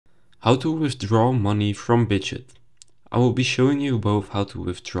How to withdraw money from Bitget. I will be showing you both how to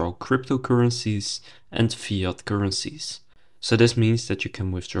withdraw cryptocurrencies and fiat currencies. So this means that you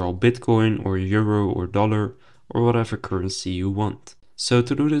can withdraw Bitcoin or Euro or dollar or whatever currency you want. So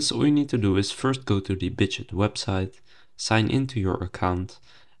to do this, all you need to do is first go to the Bitget website, sign into your account,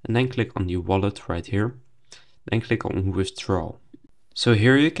 and then click on the wallet right here. Then click on withdrawal. So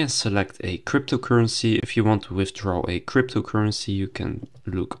here you can select a cryptocurrency. If you want to withdraw a cryptocurrency, you can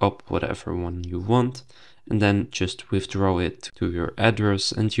look up whatever one you want and then just withdraw it to your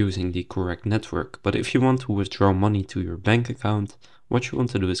address and using the correct network. But if you want to withdraw money to your bank account, what you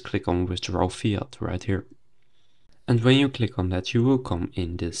want to do is click on withdraw fiat right here. And when you click on that, you will come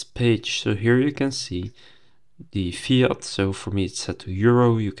in this page. So here you can see the fiat. So for me, it's set to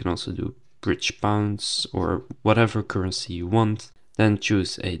euro. You can also do British pounds or whatever currency you want. Then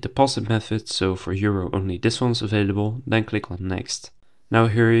choose a deposit method, so for euro only this one's available, then click on next. Now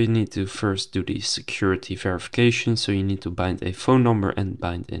here you need to first do the security verification, so you need to bind a phone number and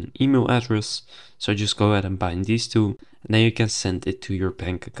bind an email address. So just go ahead and bind these two, and then you can send it to your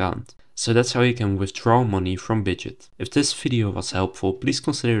bank account. So that's how you can withdraw money from Bitget. If this video was helpful, please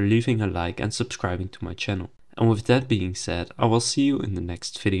consider leaving a like and subscribing to my channel. And with that being said, I will see you in the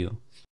next video.